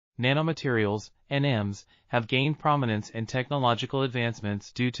nanomaterials, NMs, have gained prominence in technological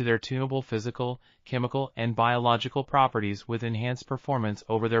advancements due to their tunable physical, chemical, and biological properties with enhanced performance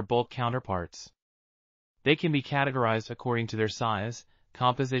over their bulk counterparts. They can be categorized according to their size,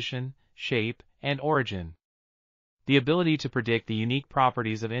 composition, shape, and origin. The ability to predict the unique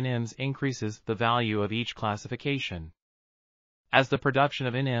properties of NMs increases the value of each classification. As the production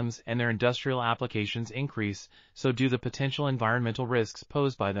of NMs and their industrial applications increase, so do the potential environmental risks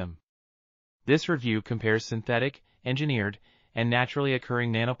posed by them. This review compares synthetic, engineered, and naturally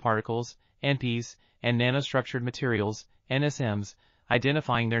occurring nanoparticles, NPs, and nanostructured materials, NSMs,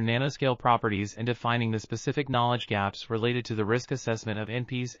 identifying their nanoscale properties and defining the specific knowledge gaps related to the risk assessment of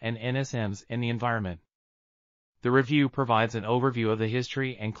NPs and NSMs in the environment. The review provides an overview of the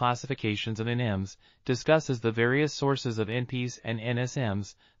history and classifications of NMs, discusses the various sources of NPs and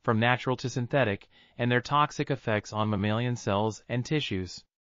NSMs, from natural to synthetic, and their toxic effects on mammalian cells and tissues.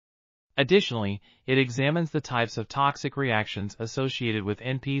 Additionally, it examines the types of toxic reactions associated with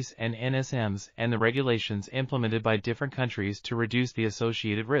NPs and NSMs and the regulations implemented by different countries to reduce the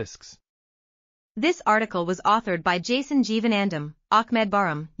associated risks. This article was authored by Jaison, Jeevanandam, Ahmed,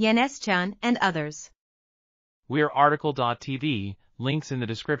 Barhoum, Chan, and others. We are RTCLTV, links in the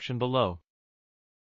description below.